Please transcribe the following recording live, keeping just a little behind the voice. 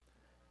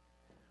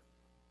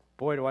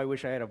Boy, do I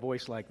wish I had a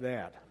voice like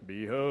that.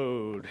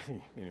 Behold.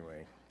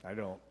 Anyway, I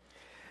don't.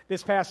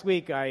 This past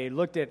week, I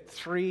looked at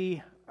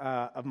three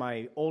of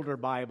my older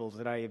Bibles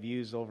that I have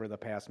used over the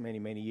past many,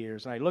 many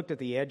years. And I looked at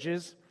the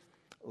edges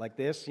like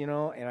this, and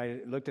I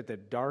looked at the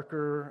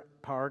darker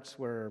parts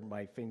where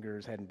my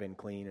fingers hadn't been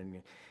clean.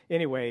 And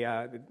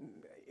anyway,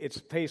 it's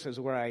places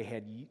where I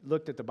had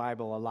looked at the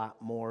Bible a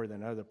lot more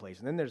than other places.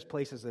 And then there's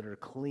places that are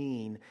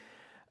clean.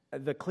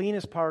 The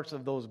cleanest parts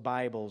of those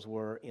Bibles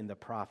were in the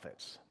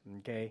prophets,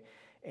 okay?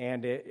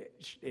 And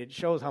it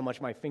shows how much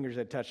my fingers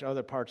had touched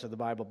other parts of the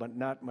Bible, but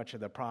not much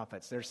of the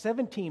prophets. There's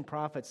 17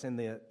 prophets in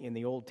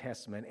the Old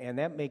Testament, and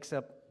that makes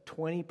up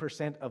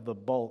 20% of the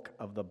bulk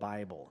of the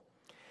Bible.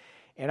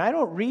 And I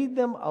don't read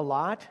them a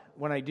lot.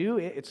 When I do,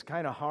 it's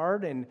kind of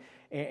hard, and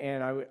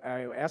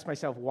I ask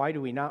myself, why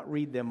do we not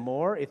read them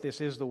more? If this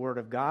is the Word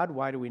of God,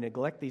 why do we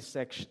neglect these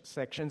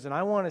sections? And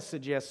I want to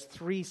suggest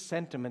three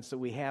sentiments that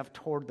we have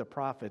toward the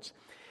prophets.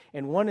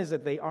 And one is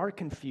that they are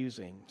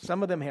confusing.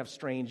 Some of them have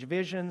strange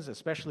visions,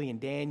 especially in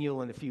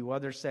Daniel and a few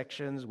other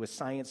sections with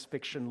science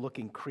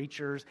fiction-looking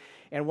creatures.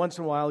 And once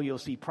in a while, you'll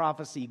see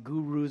prophecy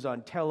gurus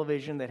on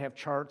television that have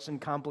charts and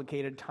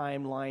complicated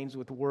timelines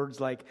with words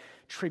like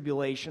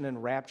tribulation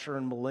and rapture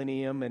and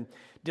millennium and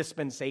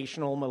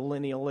dispensational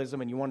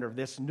millennialism. And you wonder if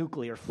this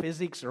nuclear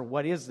physics or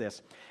what is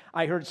this?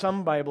 I heard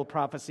some Bible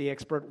prophecy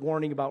expert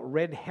warning about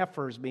red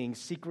heifers being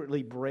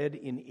secretly bred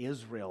in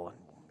Israel.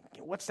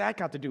 What's that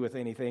got to do with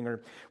anything?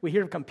 Or we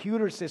hear of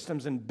computer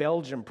systems in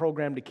Belgium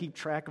programmed to keep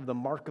track of the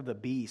mark of the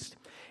beast.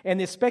 And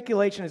this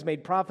speculation has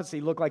made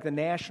prophecy look like the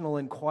National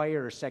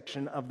Enquirer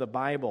section of the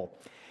Bible.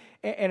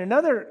 And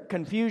another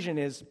confusion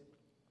is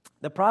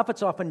the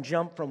prophets often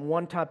jump from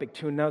one topic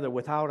to another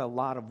without a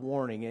lot of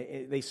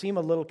warning. They seem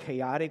a little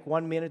chaotic.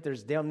 One minute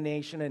there's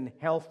damnation and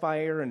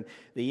hellfire and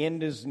the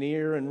end is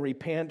near and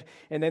repent.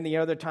 And then the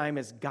other time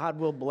is God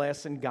will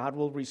bless and God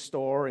will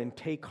restore and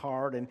take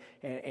heart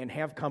and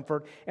have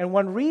comfort. And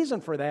one reason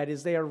for that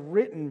is they are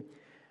written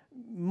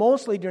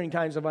mostly during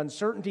times of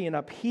uncertainty and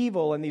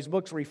upheaval, and these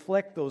books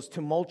reflect those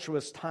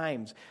tumultuous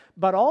times.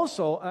 But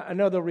also,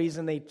 another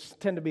reason they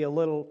tend to be a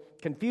little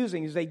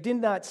confusing is they did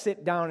not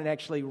sit down and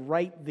actually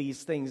write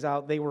these things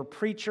out. They were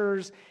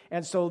preachers,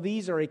 and so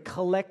these are a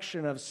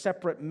collection of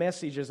separate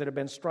messages that have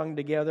been strung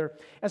together.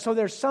 And so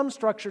there's some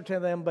structure to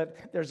them, but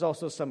there's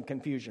also some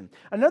confusion.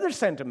 Another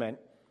sentiment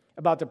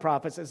about the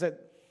prophets is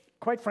that,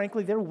 quite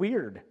frankly, they're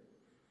weird.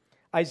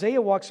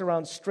 Isaiah walks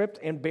around stripped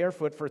and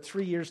barefoot for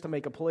 3 years to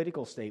make a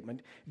political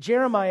statement.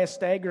 Jeremiah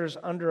staggers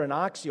under an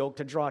ox yoke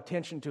to draw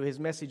attention to his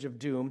message of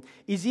doom.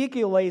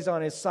 Ezekiel lays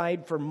on his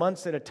side for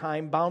months at a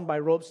time, bound by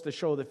ropes to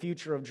show the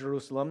future of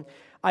Jerusalem.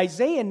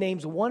 Isaiah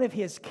names one of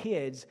his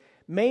kids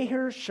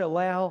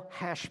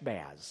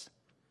Maher-Shalal-Hash-Baz.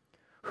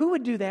 Who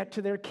would do that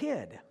to their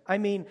kid? I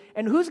mean,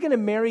 and who's going to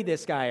marry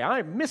this guy?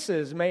 I'm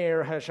Mrs.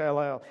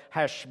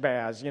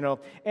 Maher-Shalal-Hash-Baz,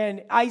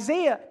 And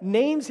Isaiah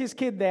names his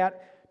kid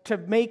that to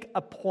make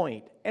a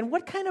point. And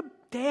what kind of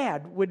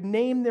dad would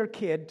name their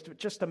kid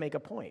just to make a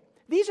point?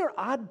 These are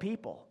odd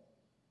people.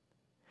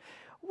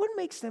 What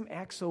makes them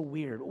act so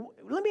weird?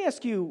 Let me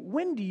ask you,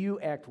 when do you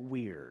act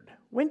weird?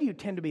 When do you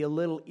tend to be a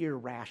little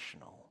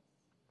irrational?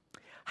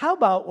 How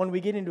about when we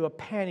get into a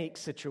panic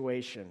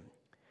situation?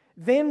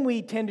 Then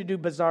we tend to do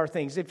bizarre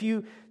things. If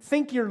you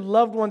think your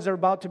loved ones are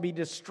about to be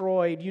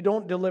destroyed, you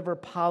don't deliver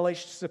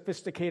polished,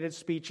 sophisticated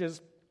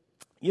speeches.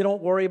 You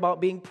don't worry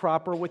about being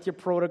proper with your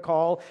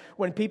protocol.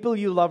 When people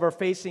you love are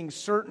facing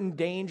certain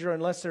danger,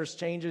 unless there's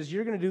changes,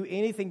 you're going to do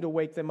anything to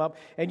wake them up,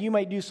 and you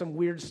might do some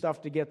weird stuff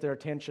to get their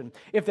attention.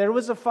 If there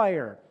was a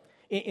fire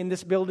in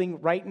this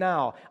building right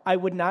now, I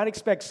would not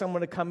expect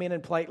someone to come in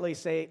and politely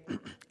say,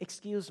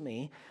 "Excuse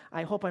me,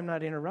 I hope I'm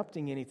not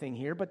interrupting anything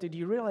here, but did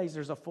you realize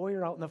there's a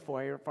foyer out in the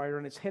fire,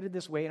 and it's headed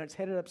this way, and it's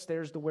headed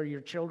upstairs to where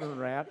your children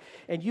are at,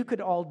 and you could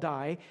all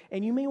die,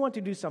 and you may want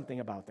to do something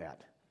about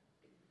that."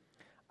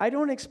 I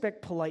don't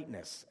expect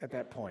politeness at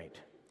that point.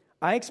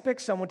 I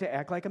expect someone to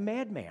act like a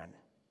madman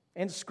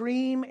and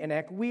scream and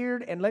act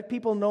weird and let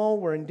people know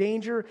we're in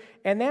danger.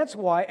 And that's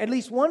why, at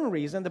least one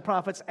reason, the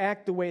prophets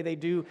act the way they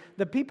do.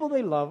 The people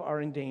they love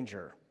are in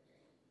danger.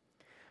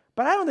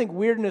 But I don't think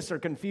weirdness or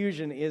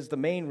confusion is the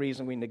main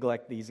reason we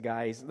neglect these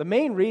guys. The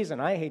main reason,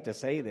 I hate to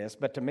say this,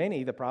 but to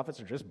many, the prophets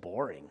are just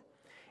boring.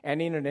 And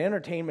in an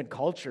entertainment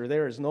culture,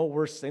 there is no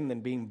worse sin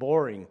than being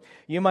boring.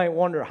 You might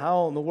wonder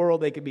how in the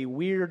world they could be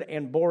weird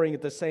and boring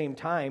at the same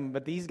time,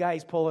 but these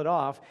guys pull it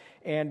off.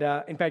 And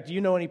in fact, do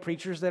you know any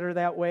preachers that are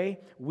that way?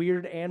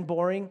 Weird and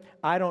boring?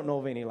 I don't know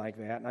of any like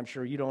that, and I'm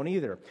sure you don't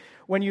either.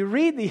 When you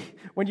read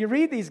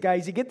these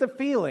guys, you get the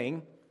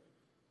feeling,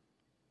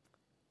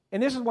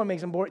 and this is what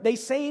makes them boring, they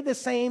say the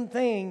same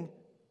thing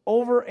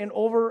over and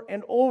over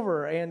and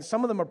over, and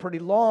some of them are pretty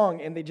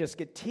long, and they just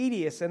get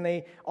tedious, and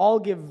they all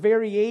give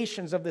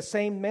variations of the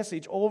same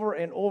message over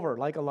and over,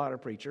 like a lot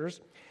of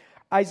preachers.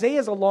 Isaiah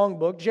is a long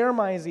book,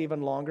 Jeremiah is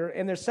even longer,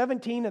 and there's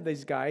 17 of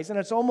these guys, and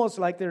it's almost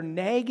like they're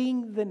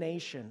nagging the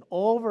nation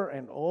over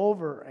and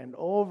over and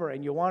over,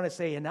 and you want to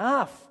say,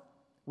 enough,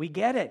 we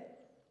get it.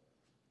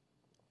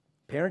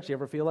 Parents, you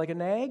ever feel like a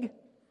nag?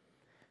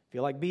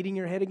 Feel like beating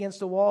your head against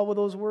the wall with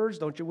those words?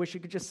 Don't you wish you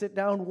could just sit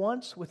down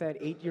once with that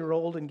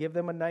 8-year-old and give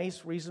them a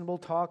nice, reasonable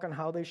talk on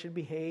how they should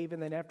behave,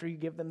 and then after you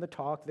give them the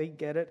talk, they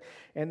get it,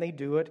 and they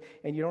do it,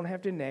 and you don't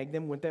have to nag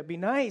them? Wouldn't that be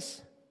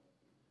nice?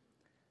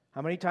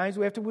 How many times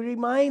do we have to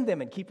remind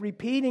them and keep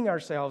repeating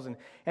ourselves?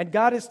 And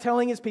God is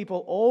telling His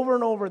people over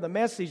and over the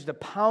message to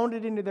pound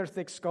it into their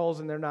thick skulls,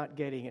 and they're not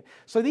getting it.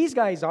 So these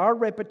guys are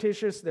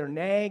repetitious, they're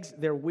nags,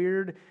 they're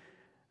weird,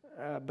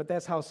 but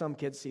that's how some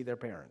kids see their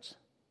parents.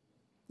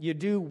 You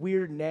do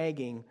weird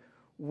nagging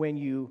when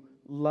you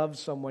love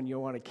someone, you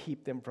want to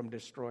keep them from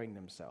destroying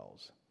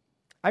themselves.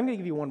 I'm going to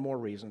give you one more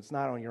reason. It's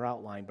not on your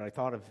outline, but I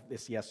thought of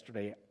this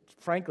yesterday.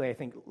 Frankly, I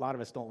think a lot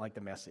of us don't like the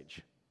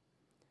message.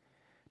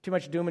 Too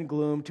much doom and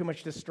gloom, too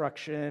much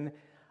destruction.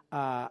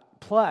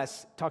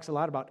 Plus, talks a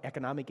lot about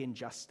economic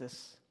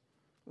injustice.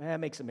 That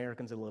makes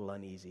Americans a little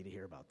uneasy to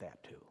hear about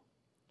that too.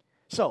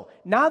 So,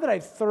 now that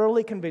I've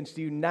thoroughly convinced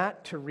you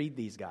not to read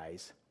these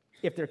guys,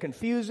 if they're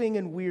confusing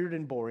and weird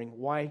and boring,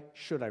 why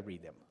should I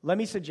read them? Let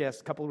me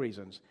suggest a couple of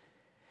reasons.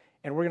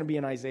 And we're going to be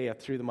in Isaiah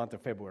through the month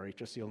of February,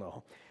 just so you'll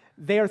know.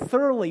 They are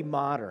thoroughly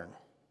modern.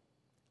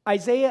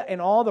 Isaiah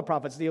and all the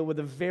prophets deal with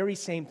the very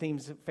same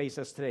themes that face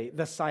us today.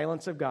 The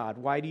silence of God.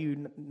 Why do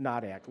you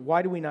not act?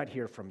 Why do we not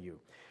hear from you?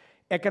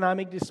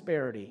 Economic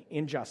disparity,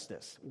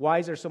 injustice. Why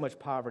is there so much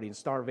poverty and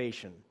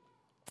starvation?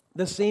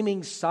 The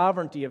seeming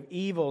sovereignty of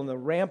evil and the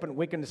rampant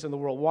wickedness in the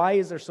world. Why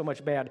is there so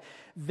much bad?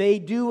 They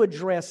do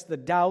address the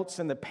doubts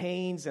and the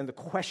pains and the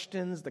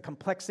questions, the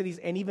complexities,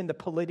 and even the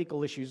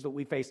political issues that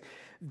we face.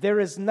 There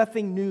is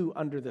nothing new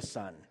under the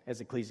sun,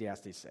 as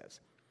Ecclesiastes says.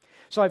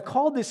 So I've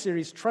called this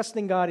series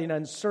Trusting God in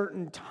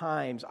Uncertain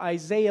Times.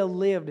 Isaiah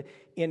lived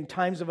in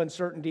times of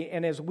uncertainty,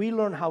 and as we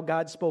learn how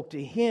God spoke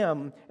to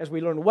him, as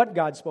we learn what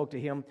God spoke to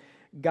him,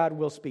 God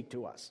will speak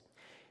to us.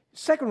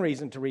 Second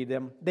reason to read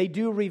them, they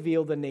do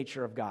reveal the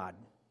nature of God.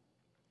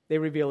 They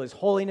reveal His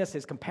holiness,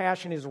 His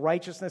compassion, His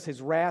righteousness, His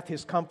wrath,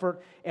 His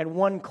comfort. And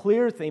one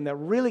clear theme that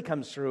really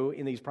comes through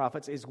in these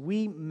prophets is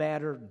we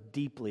matter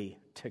deeply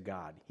to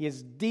God. He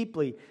is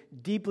deeply,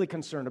 deeply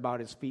concerned about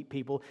His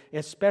people,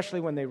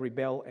 especially when they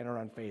rebel and are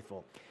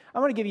unfaithful. I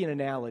want to give you an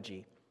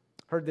analogy.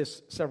 Heard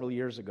this several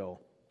years ago.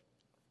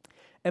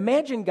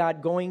 Imagine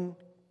God going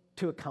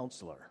to a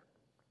counselor.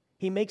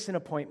 He makes an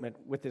appointment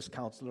with this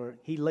counselor.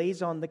 He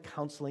lays on the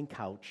counseling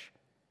couch.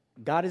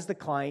 God is the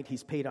client.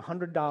 He's paid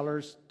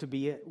 $100 to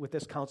be with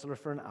this counselor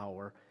for an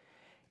hour.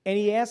 And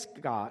he asks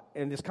God,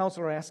 and this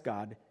counselor asks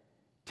God,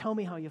 tell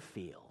me how you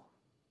feel.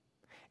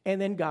 And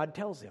then God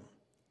tells him.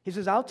 He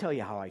says, I'll tell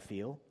you how I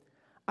feel.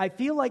 I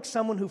feel like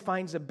someone who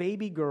finds a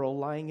baby girl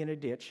lying in a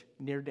ditch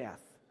near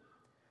death.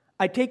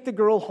 I take the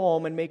girl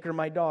home and make her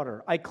my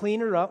daughter. I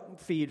clean her up and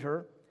feed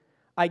her.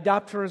 I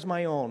adopt her as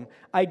my own.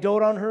 I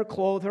dote on her,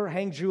 clothe her,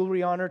 hang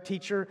jewelry on her,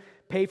 teach her,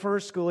 pay for her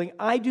schooling.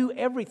 I do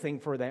everything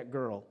for that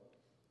girl.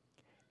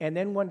 And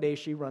then one day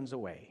she runs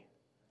away.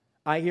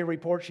 I hear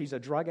reports she's a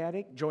drug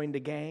addict, joined a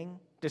gang,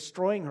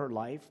 destroying her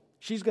life.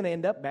 She's going to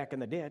end up back in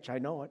the ditch, I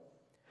know it.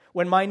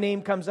 When my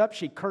name comes up,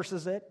 she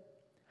curses it.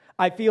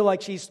 I feel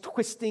like she's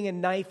twisting a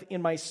knife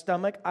in my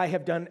stomach. I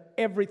have done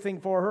everything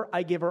for her.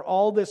 I give her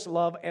all this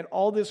love and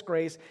all this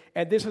grace,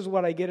 and this is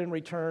what I get in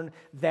return.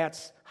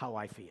 That's how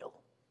I feel.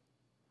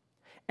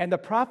 And the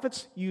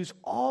prophets use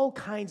all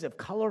kinds of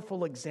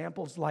colorful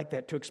examples like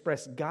that to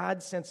express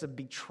God's sense of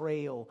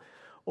betrayal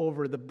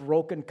over the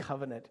broken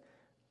covenant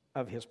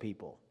of His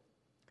people.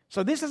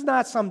 So this is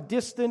not some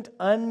distant,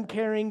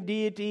 uncaring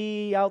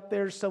deity out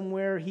there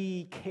somewhere.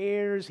 He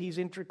cares. He's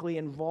intricately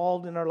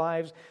involved in our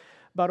lives.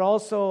 But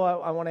also,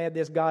 I want to add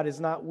this, God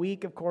is not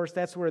weak, of course.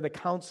 That's where the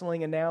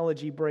counseling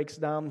analogy breaks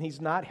down. He's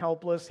not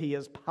helpless. He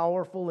is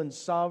powerful and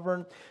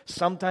sovereign,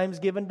 sometimes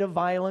given to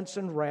violence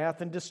and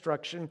wrath and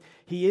destruction.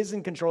 He is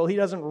in control. He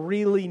doesn't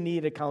really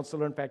need a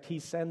counselor. In fact, He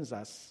sends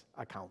us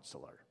a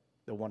counselor,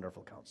 the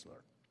wonderful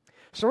counselor.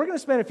 So we're going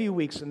to spend a few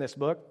weeks in this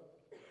book.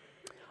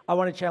 I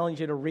want to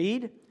challenge you to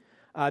read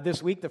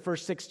this week the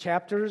first 6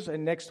 chapters,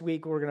 and next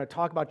week we're going to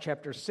talk about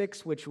chapter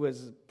 6, which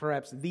was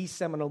perhaps the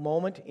seminal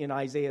moment in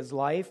Isaiah's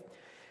life.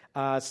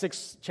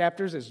 6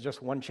 chapters is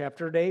just 1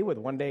 chapter a day with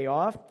 1 day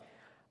off.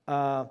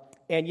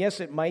 And yes,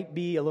 it might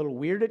be a little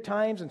weird at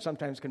times and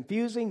sometimes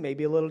confusing,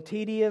 maybe a little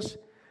tedious,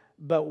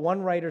 but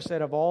one writer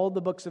said of all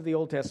the books of the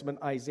Old Testament,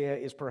 Isaiah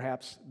is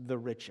perhaps the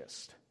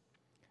richest.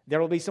 There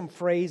will be some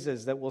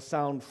phrases that will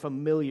sound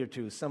familiar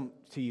to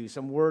you,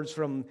 some words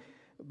from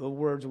the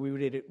words we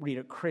read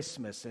at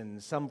Christmas,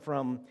 and some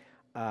from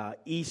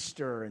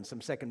Easter, and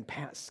some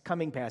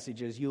coming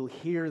passages. You'll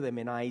hear them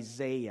in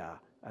Isaiah.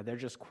 They're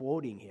just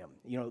quoting him.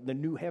 You know, the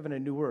new heaven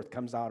and new earth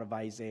comes out of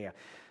Isaiah.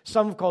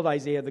 Some have called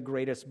Isaiah the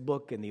greatest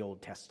book in the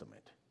Old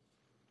Testament.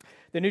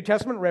 The New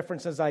Testament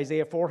references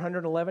Isaiah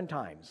 411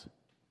 times.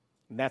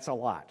 And that's a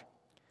lot.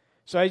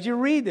 So as you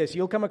read this,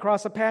 you'll come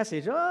across a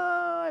passage.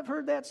 I've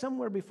heard that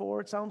somewhere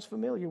before. It sounds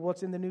familiar.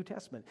 What's in the New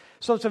Testament?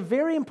 So it's a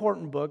very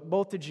important book,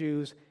 both to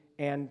Jews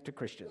and to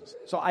Christians.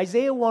 So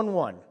Isaiah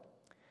 1:1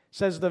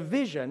 says the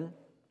vision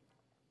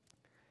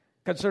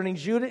concerning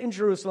Judah and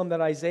Jerusalem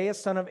that Isaiah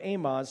son of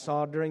Amoz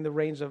saw during the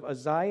reigns of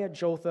Uzziah,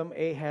 Jotham,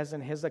 Ahaz,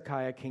 and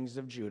Hezekiah, kings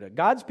of Judah.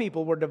 God's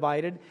people were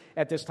divided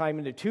at this time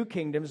into two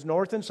kingdoms,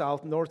 north and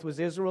south. North was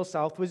Israel,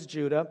 south was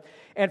Judah.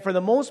 And for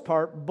the most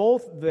part,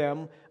 both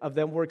of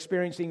them were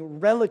experiencing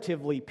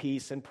relatively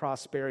peace and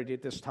prosperity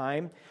at this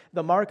time.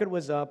 The market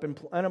was up,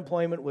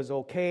 unemployment was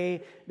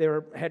okay, they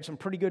had some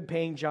pretty good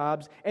paying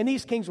jobs, and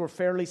these kings were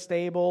fairly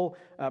stable,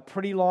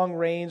 pretty long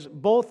reigns.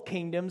 Both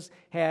kingdoms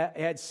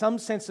had some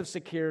sense of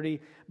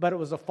security, but it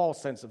was a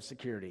false sense of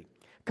security.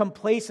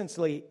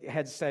 Complacency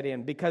had set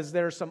in because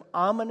there are some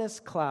ominous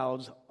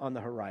clouds on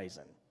the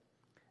horizon.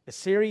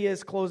 Assyria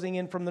is closing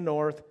in from the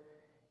north,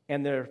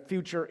 and their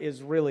future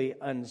is really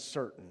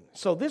uncertain.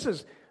 So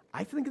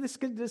I think this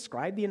could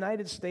describe the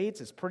United States.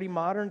 It's pretty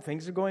modern.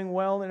 Things are going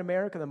well in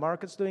America. The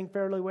market's doing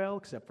fairly well,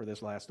 except for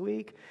this last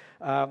week.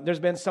 There's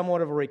been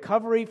somewhat of a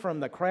recovery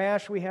from the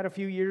crash we had a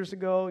few years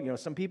ago.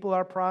 Some people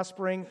are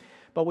prospering.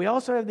 But we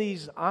also have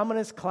these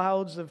ominous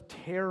clouds of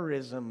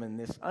terrorism and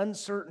this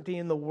uncertainty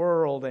in the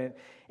world,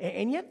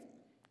 and yet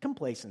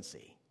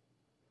complacency.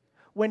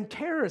 When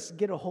terrorists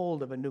get a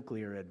hold of a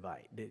nuclear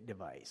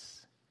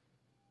device,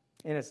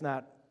 and it's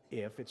not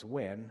if, it's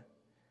when,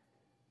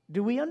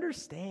 do we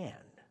understand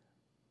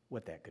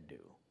what that could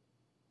do?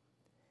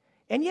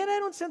 And yet I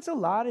don't sense a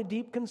lot of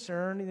deep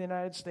concern in the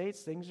United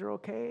States. Things are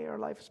okay. Our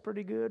life is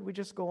pretty good. We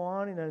just go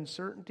on in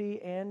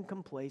uncertainty and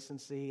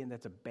complacency, and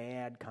that's a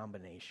bad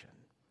combination.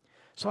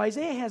 So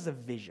Isaiah has a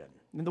vision.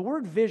 And the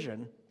word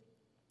vision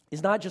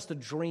is not just a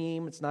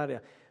dream. It's not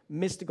a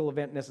mystical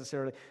event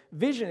necessarily.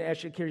 Vision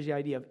actually carries the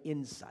idea of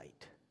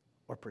insight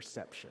or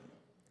perception.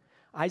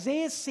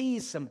 Isaiah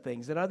sees some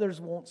things that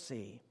others won't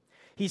see.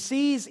 He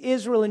sees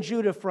Israel and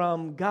Judah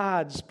from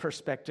God's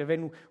perspective,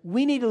 and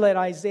we need to let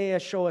Isaiah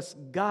show us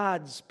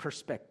God's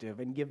perspective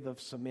and give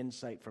us some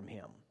insight from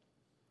him.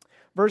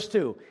 Verse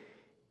 2,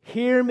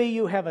 "Hear me,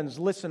 you heavens,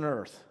 listen,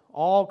 earth,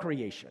 all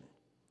creation.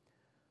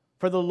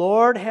 For the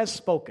Lord has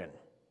spoken.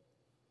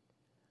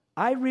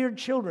 I reared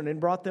children and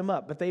brought them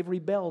up, but they've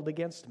rebelled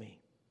against me.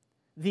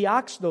 The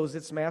ox knows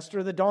its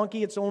master, the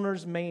donkey its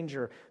owner's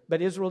manger,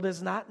 but Israel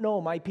does not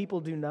know, my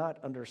people do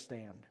not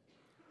understand.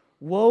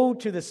 Woe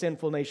to the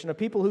sinful nation, a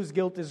people whose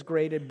guilt is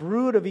great, a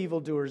brood of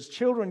evildoers,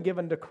 children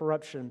given to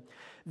corruption.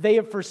 They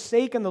have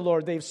forsaken the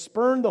Lord, they've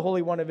spurned the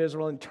Holy One of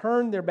Israel and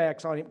turned their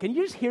backs on him." Can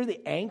you just hear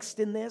the angst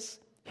in this?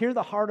 Hear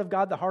the heart of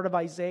God, the heart of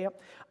Isaiah?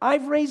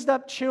 "I've raised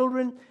up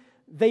children,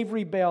 they've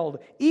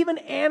rebelled. Even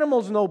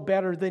animals know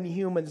better than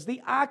humans.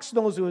 The ox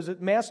knows who his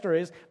master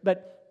is,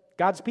 but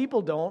God's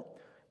people don't.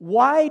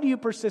 Why do you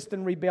persist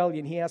in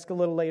rebellion?" He asks a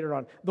little later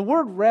on. The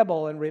word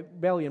rebel and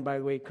rebellion, by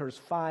the way, occurs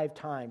 5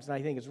 times, and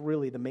I think it's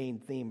really the main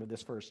theme of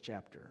this first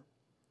chapter.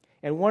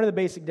 And one of the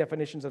basic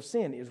definitions of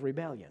sin is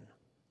rebellion,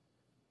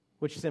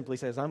 which simply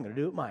says, I'm going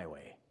to do it my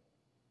way.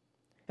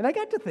 And I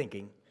got to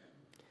thinking,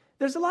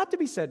 there's a lot to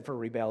be said for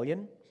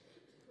rebellion.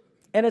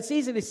 And it's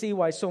easy to see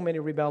why so many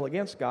rebel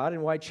against God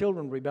and why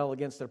children rebel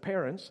against their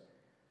parents,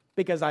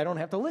 because I don't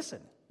have to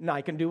listen. And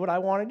I can do what I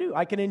want to do.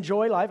 I can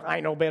enjoy life.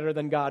 I know better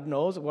than God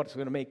knows what's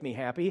going to make me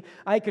happy.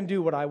 I can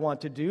do what I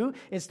want to do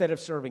instead of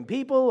serving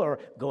people or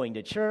going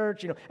to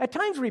church. At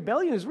times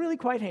rebellion is really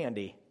quite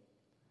handy.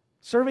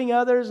 Serving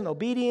others and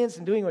obedience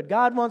and doing what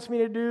God wants me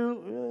to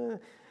do.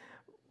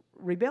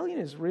 Rebellion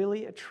is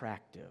really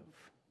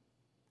attractive.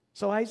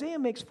 So Isaiah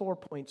makes 4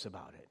 points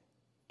about it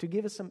to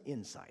give us some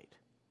insight.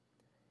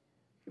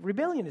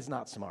 Rebellion is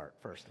not smart,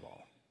 first of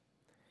all.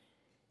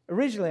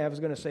 Originally, I was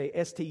going to say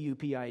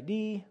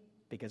stupid,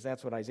 because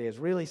that's what Isaiah is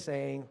really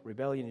saying.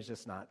 Rebellion is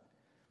just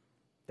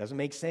doesn't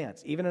make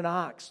sense. Even an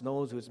ox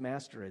knows who his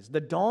master is.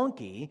 The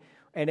donkey,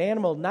 an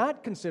animal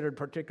not considered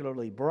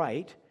particularly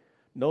bright,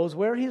 knows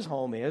where his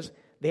home is.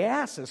 The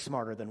ass is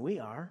smarter than we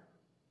are.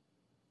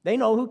 They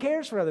know who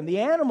cares for them. The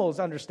animals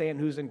understand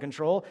who's in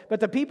control, but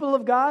the people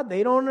of God,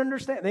 they don't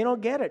understand. They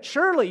don't get it.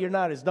 Surely you're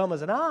not as dumb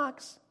as an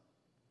ox.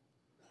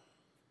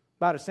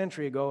 About a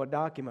century ago, a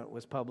document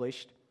was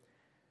published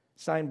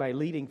signed by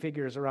leading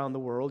figures around the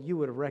world. You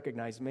would have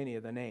recognized many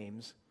of the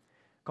names,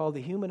 called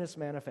the Humanist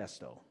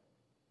Manifesto.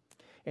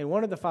 And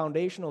one of the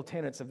foundational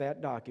tenets of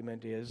that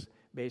document is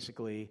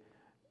basically,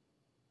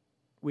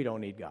 we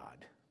don't need God.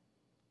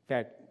 In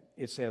fact,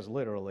 it says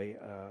literally,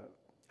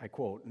 I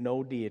quote,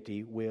 "No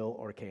deity will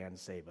or can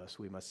save us.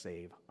 We must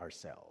save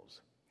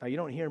ourselves." Now, you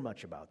don't hear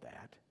much about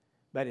that,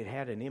 but it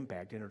had an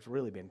impact, and it's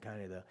really been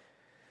kind of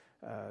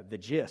the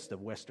gist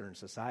of Western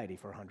society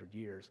for 100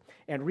 years.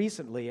 And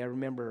recently, I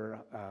remember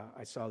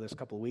I saw this a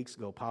couple of weeks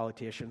ago,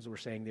 politicians were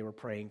saying they were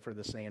praying for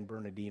the San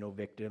Bernardino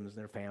victims and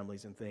their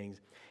families and things.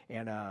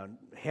 And a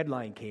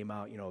headline came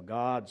out,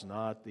 God's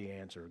not the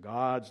answer.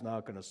 God's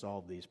not going to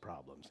solve these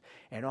problems.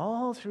 And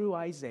all through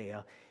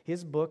Isaiah,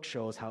 his book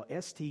shows how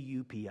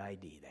stupid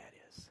that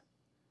is.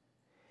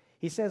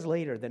 He says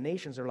later, the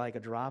nations are like a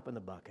drop in the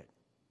bucket.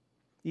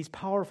 These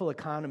powerful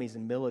economies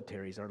and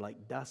militaries are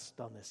like dust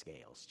on the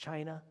scales.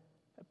 China,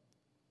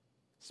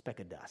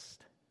 speck of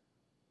dust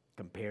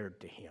compared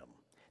to him.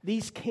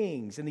 These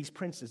kings and these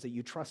princes that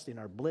you trust in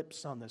are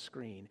blips on the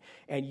screen.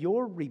 And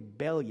your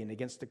rebellion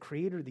against the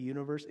creator of the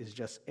universe is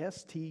just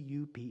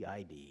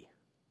stupid.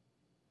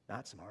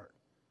 Not smart.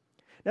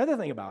 Another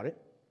thing about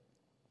it,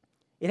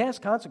 it has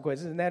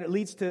consequences in that it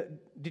leads to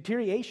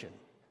deterioration.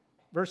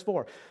 Verse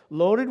 4,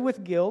 loaded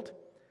with guilt,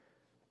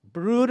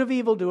 brood of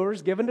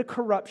evildoers, given to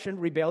corruption,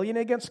 rebellion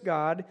against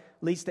God,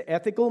 leads to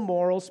ethical,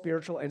 moral,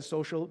 spiritual, and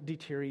social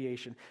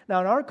deterioration.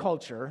 Now, in our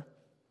culture,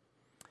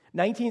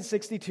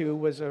 1962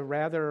 was a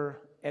rather,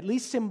 at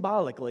least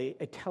symbolically,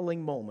 a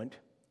telling moment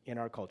in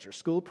our culture.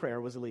 School prayer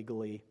was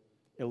legally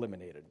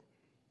eliminated.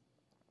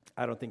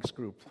 I don't think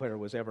school prayer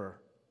was ever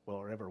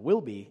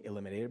will be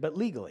eliminated, but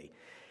legally.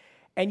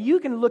 And you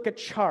can look at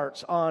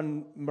charts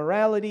on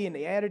morality and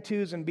the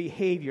attitudes and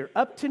behavior.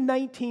 Up to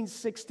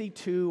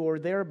 1962 or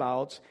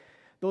thereabouts,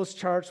 those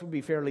charts would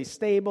be fairly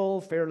stable,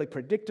 fairly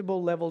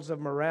predictable levels of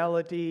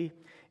morality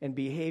and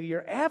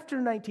behavior. After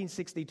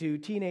 1962,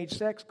 teenage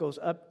sex goes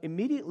up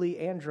immediately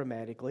and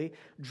dramatically.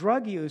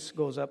 Drug use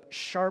goes up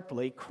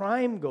sharply.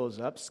 Crime goes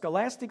up.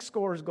 Scholastic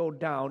scores go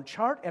down.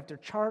 Chart after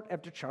chart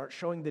after chart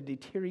showing the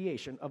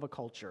deterioration of a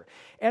culture.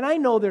 And I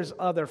know there's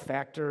other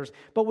factors,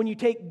 but when you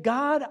take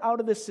God out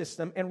of the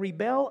system and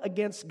rebel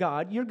against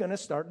God, you're going to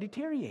start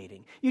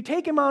deteriorating. You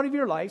take him out of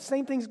your life,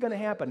 same thing's going to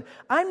happen.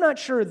 I'm not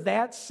sure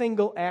that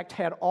single act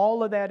had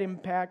all of that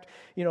impact,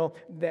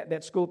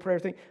 that school prayer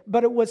thing,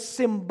 but it was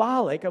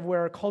symbolic of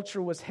where our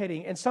culture was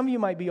heading. And some of you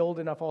might be old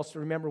enough also to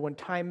remember when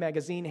Time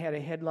magazine had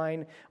a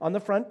headline on the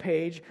front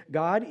page,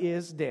 God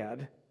is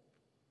dead.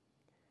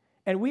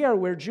 And we are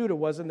where Judah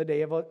was in the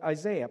day of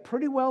Isaiah,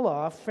 pretty well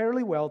off,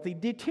 fairly wealthy,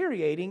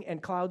 deteriorating, and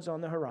clouds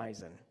on the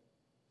horizon.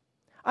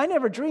 I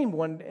never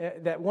dreamed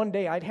that one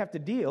day I'd have to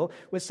deal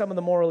with some of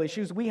the moral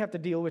issues we have to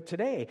deal with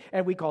today,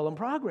 and we call them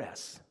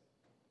progress.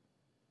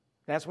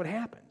 That's what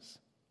happens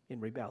in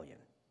rebellion.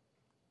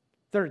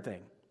 Third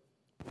thing,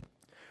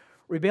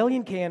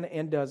 rebellion can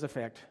and does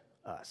affect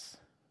us,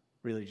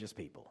 religious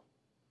people.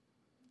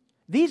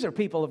 These are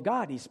people of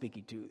God he's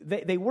speaking to.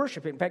 They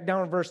worship him. In fact,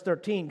 down in verse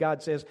 13,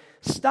 God says,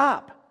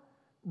 stop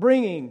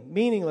bringing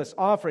meaningless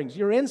offerings.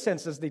 Your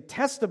incense is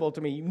detestable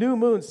to me. New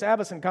moon,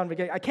 Sabbaths, and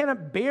convocation. I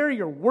cannot bear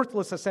your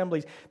worthless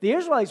assemblies. The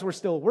Israelites were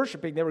still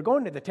worshiping. They were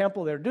going to the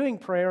temple. They were doing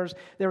prayers.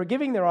 They were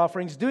giving their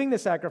offerings, doing the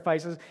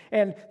sacrifices,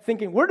 and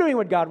thinking, we're doing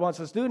what God wants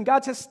us to do. And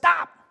God says,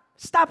 stop.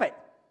 Stop it.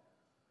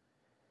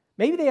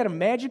 Maybe they had a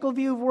magical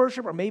view of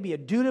worship or maybe a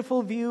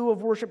dutiful view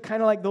of worship,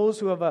 kind of like those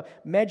who have a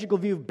magical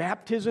view of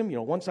baptism.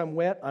 Once I'm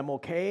wet, I'm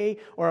okay.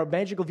 Or a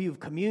magical view of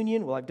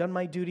communion. Well, I've done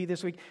my duty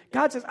this week.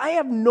 God says, I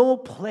have no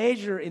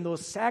pleasure in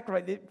those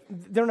sacrifices.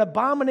 They're an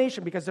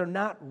abomination because they're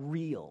not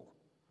real.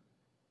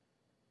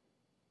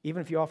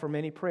 Even if you offer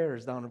many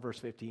prayers, down in verse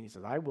 15, he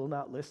says, I will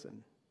not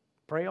listen.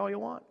 Pray all you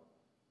want.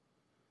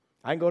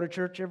 I can go to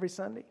church every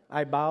Sunday.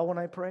 I bow when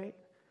I pray.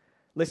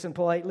 Listen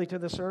politely to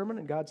the sermon,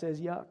 and God says,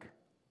 yuck.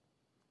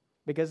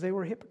 Because they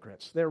were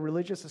hypocrites. Their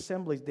religious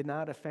assemblies did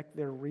not affect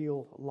their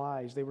real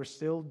lives. They were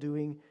still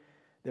doing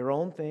their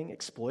own thing,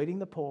 exploiting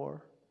the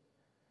poor,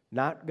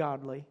 not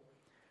godly.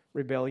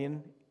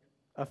 Rebellion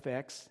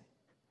affects,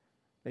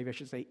 maybe I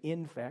should say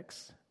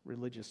infects,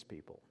 religious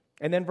people.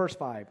 And then verse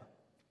 5.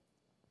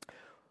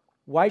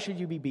 Why should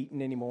you be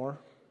beaten anymore?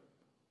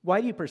 Why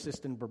do you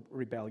persist in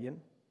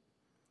rebellion?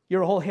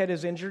 Your whole head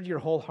is injured, your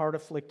whole heart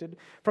afflicted.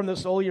 From the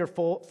sole of your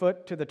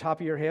foot to the top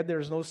of your head, there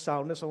is no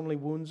soundness, only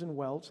wounds and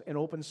welts and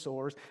open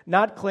sores,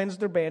 not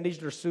cleansed or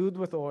bandaged or soothed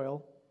with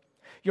oil.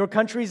 Your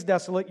country is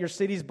desolate, your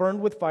cities burned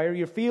with fire,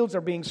 your fields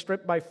are being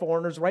stripped by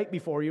foreigners right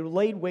before you,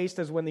 laid waste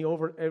as when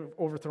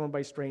overthrown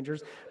by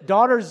strangers.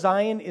 Daughter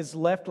Zion is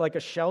left like a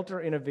shelter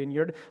in a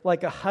vineyard,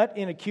 like a hut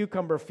in a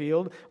cucumber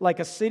field,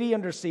 like a city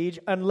under siege.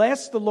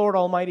 Unless the Lord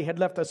Almighty had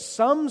left us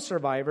some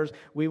survivors,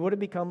 we would have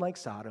become like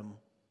Sodom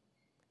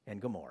and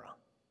Gomorrah.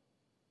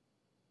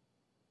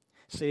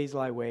 Cities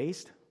lie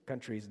waste,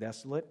 country is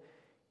desolate.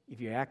 If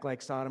you act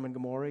like Sodom and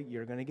Gomorrah,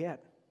 you're going to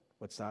get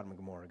what Sodom and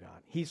Gomorrah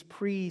got. He's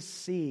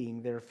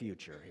pre-seeing their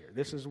future here.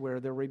 This is where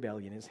their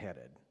rebellion is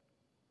headed.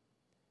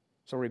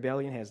 So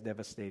rebellion has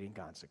devastating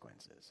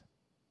consequences.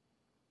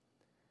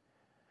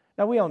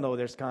 Now we all know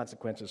there's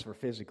consequences for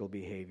physical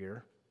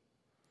behavior,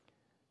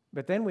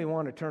 but then we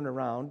want to turn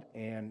around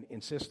and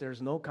insist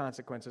there's no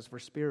consequences for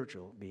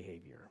spiritual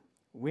behavior.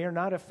 We are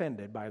not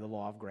offended by the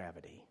law of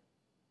gravity.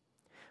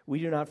 We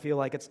do not feel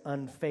like it's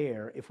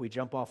unfair if we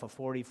jump off a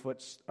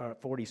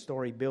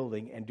 40-story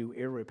building and do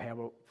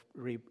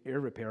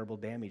irreparable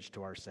damage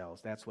to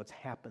ourselves. That's what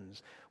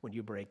happens when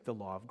you break the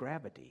law of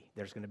gravity.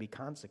 There's going to be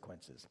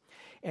consequences.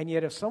 And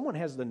yet if someone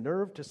has the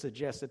nerve to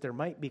suggest that there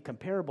might be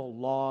comparable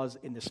laws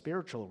in the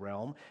spiritual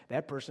realm,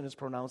 that person is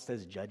pronounced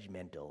as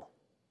judgmental.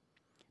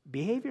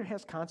 Behavior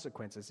has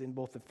consequences in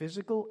both the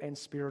physical and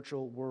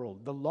spiritual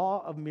world. The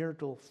law of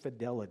marital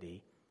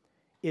fidelity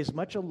is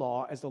much a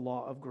law as the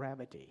law of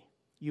gravity.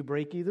 You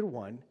break either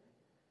one,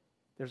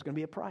 there's going to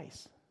be a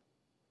price.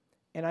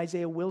 And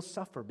Isaiah will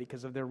suffer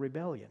because of their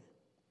rebellion.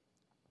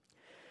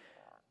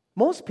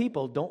 Most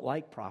people don't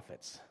like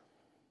prophets.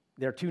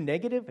 They're too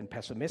negative and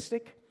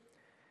pessimistic.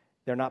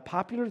 They're not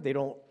popular. They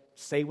don't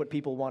say what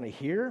people want to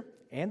hear,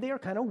 and they are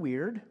kind of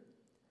weird.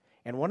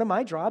 And one of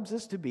my jobs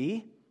is to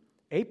be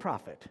a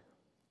prophet.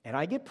 And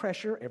I get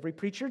pressure, every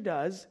preacher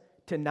does,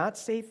 to not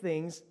say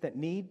things that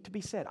need to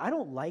be said. I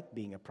don't like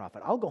being a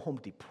prophet. I'll go home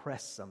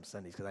depressed some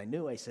Sundays because I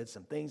knew I said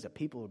some things that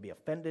people would be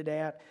offended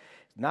at.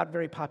 Not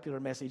very popular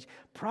message.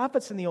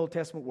 Prophets in the Old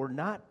Testament were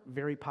not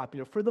very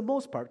popular for the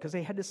most part because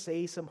they had to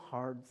say some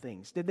hard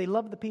things. Did they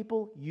love the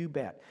people? You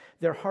bet.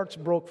 Their hearts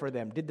broke for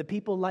them. Did the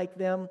people like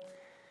them?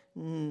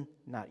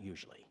 Not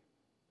usually.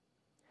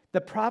 The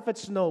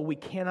prophets know we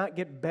cannot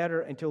get better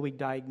until we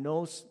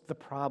diagnose the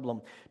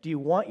problem. Do you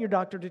want your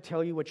doctor to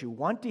tell you what you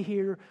want to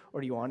hear,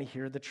 or do you want to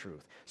hear the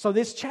truth? So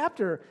this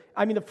chapter,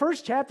 the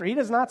first chapter, he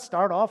does not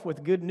start off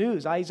with good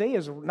news. Isaiah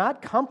is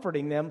not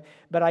comforting them,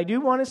 but I do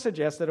want to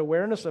suggest that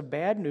awareness of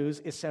bad news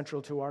is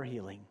central to our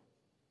healing.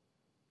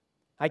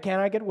 I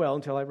cannot get well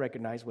until I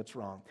recognize what's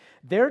wrong.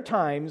 There are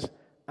times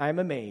I'm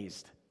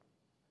amazed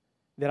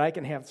that I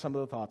can have some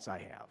of the thoughts I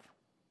have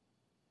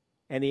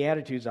and the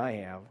attitudes I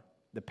have.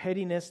 The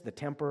pettiness, the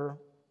temper,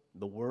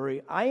 the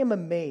worry. I am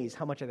amazed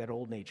how much of that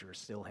old nature is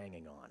still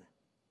hanging on.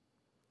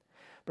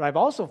 But I've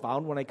also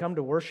found when I come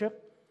to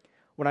worship,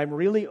 when I'm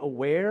really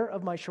aware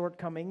of my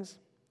shortcomings,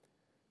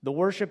 the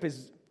worship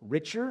is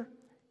richer,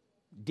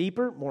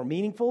 deeper, more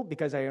meaningful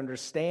because I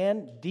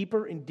understand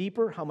deeper and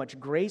deeper how much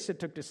grace it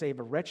took to save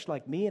a wretch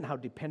like me and how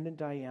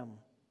dependent I am.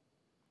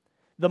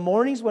 The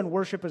mornings when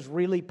worship is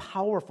really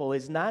powerful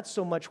is not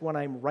so much when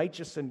I'm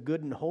righteous and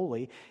good and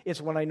holy. It's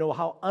when I know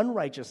how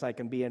unrighteous I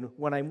can be and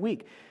when I'm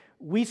weak.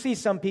 We see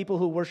some people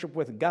who worship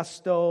with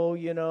gusto,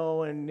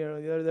 and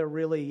they're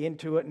really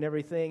into it and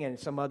everything, and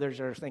some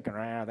others are thinking,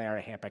 they're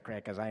a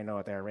hypocrite because I know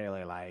what they're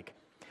really like.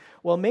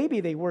 Well,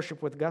 maybe they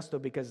worship with gusto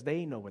because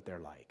they know what they're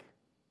like.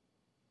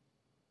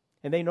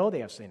 And they know they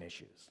have sin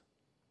issues.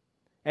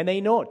 And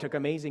they know it took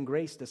amazing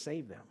grace to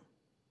save them.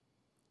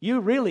 You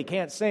really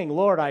can't sing,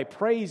 Lord, I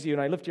praise you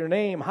and I lift your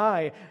name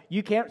high.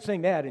 You can't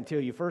sing that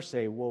until you first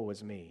say, woe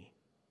is me,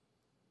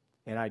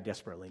 and I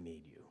desperately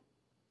need you.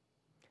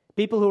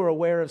 People who are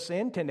aware of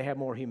sin tend to have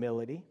more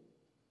humility.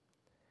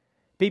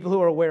 People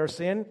who are aware of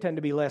sin tend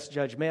to be less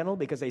judgmental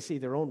because they see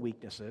their own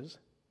weaknesses.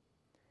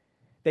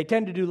 They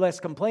tend to do less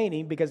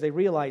complaining because they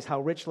realize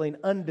how richly and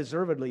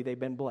undeservedly they've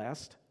been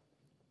blessed.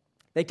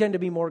 They tend to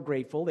be more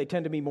grateful. They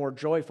tend to be more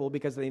joyful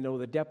because they know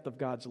the depth of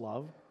God's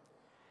love.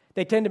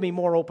 They tend to be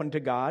more open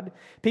to God.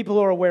 People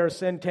who are aware of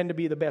sin tend to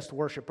be the best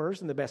worshipers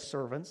and the best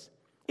servants.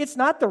 It's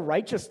not the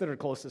righteous that are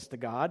closest to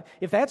God.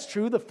 If that's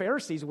true, the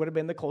Pharisees would have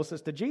been the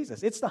closest to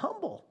Jesus. It's the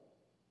humble.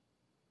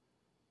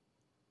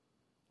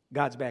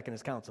 God's back in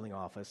his counseling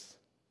office,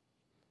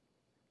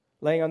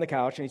 laying on the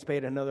couch, and he's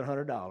paid another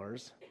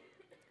 $100.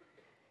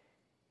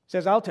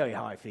 Says, I'll tell you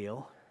how I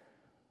feel.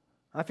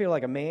 I feel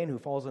like a man who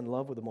falls in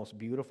love with the most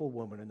beautiful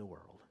woman in the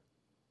world.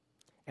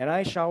 And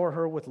I shower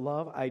her with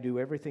love. I do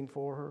everything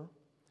for her.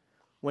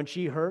 When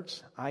she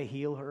hurts, I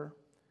heal her.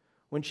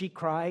 When she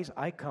cries,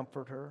 I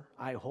comfort her.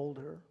 I hold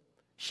her.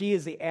 She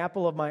is the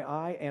apple of my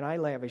eye, and I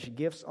lavish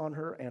gifts on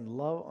her and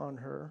love on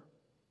her.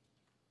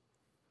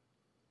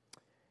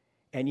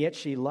 And yet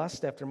she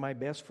lusts after my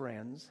best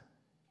friends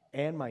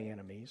and my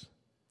enemies,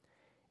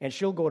 and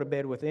she'll go to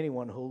bed with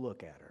anyone who'll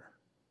look at her.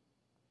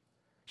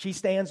 She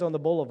stands on the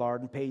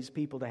boulevard and pays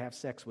people to have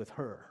sex with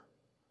her.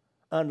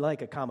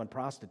 Unlike a common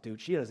prostitute,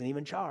 she doesn't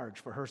even charge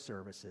for her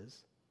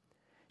services.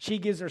 She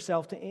gives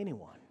herself to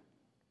anyone.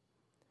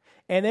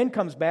 And then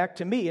comes back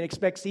to me and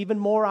expects even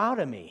more out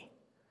of me.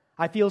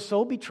 I feel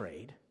so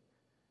betrayed,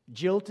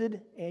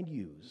 jilted, and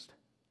used.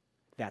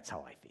 That's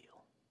how I feel.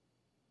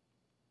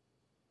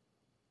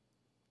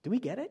 Do we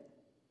get it?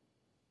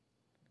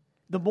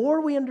 The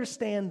more we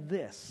understand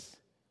this,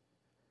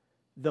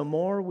 the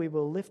more we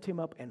will lift him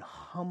up and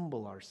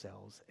humble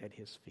ourselves at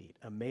his feet.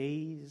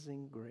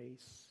 Amazing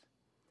grace.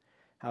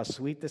 How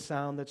sweet the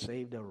sound that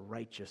saved a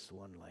righteous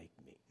one like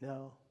me.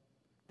 No,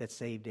 that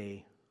saved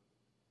a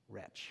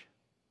wretch.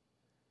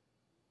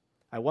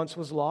 I once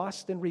was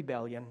lost in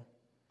rebellion,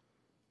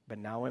 but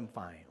now I'm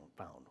found.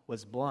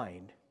 Was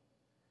blind,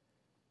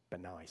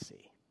 but now I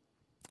see.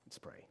 Let's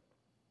pray.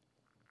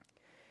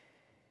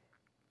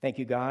 Thank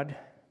you, God,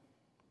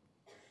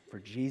 for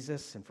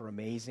Jesus and for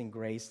amazing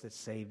grace that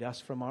saved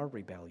us from our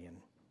rebellion.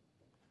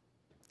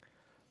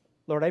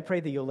 Lord, I pray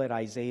that you'll let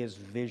Isaiah's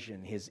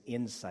vision, his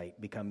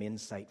insight, become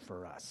insight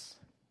for us.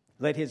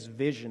 Let his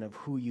vision of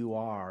who you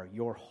are,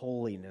 your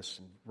holiness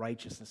and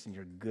righteousness and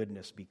your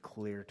goodness be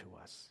clear to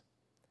us.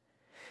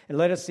 And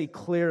let us see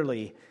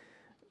clearly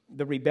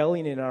the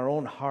rebellion in our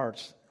own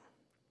hearts.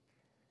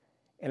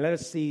 And let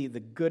us see the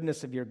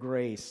goodness of your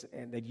grace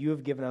and that you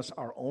have given us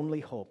our only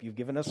hope. You've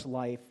given us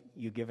life.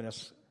 You've given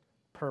us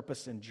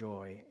purpose and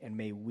joy. And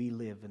may we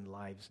live in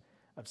lives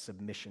of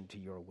submission to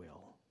your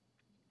will.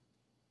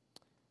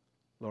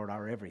 Lord,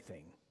 our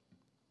everything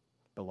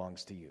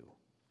belongs to you.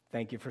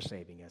 Thank you for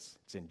saving us.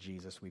 It's in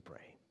Jesus we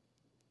pray.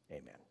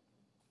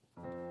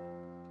 Amen.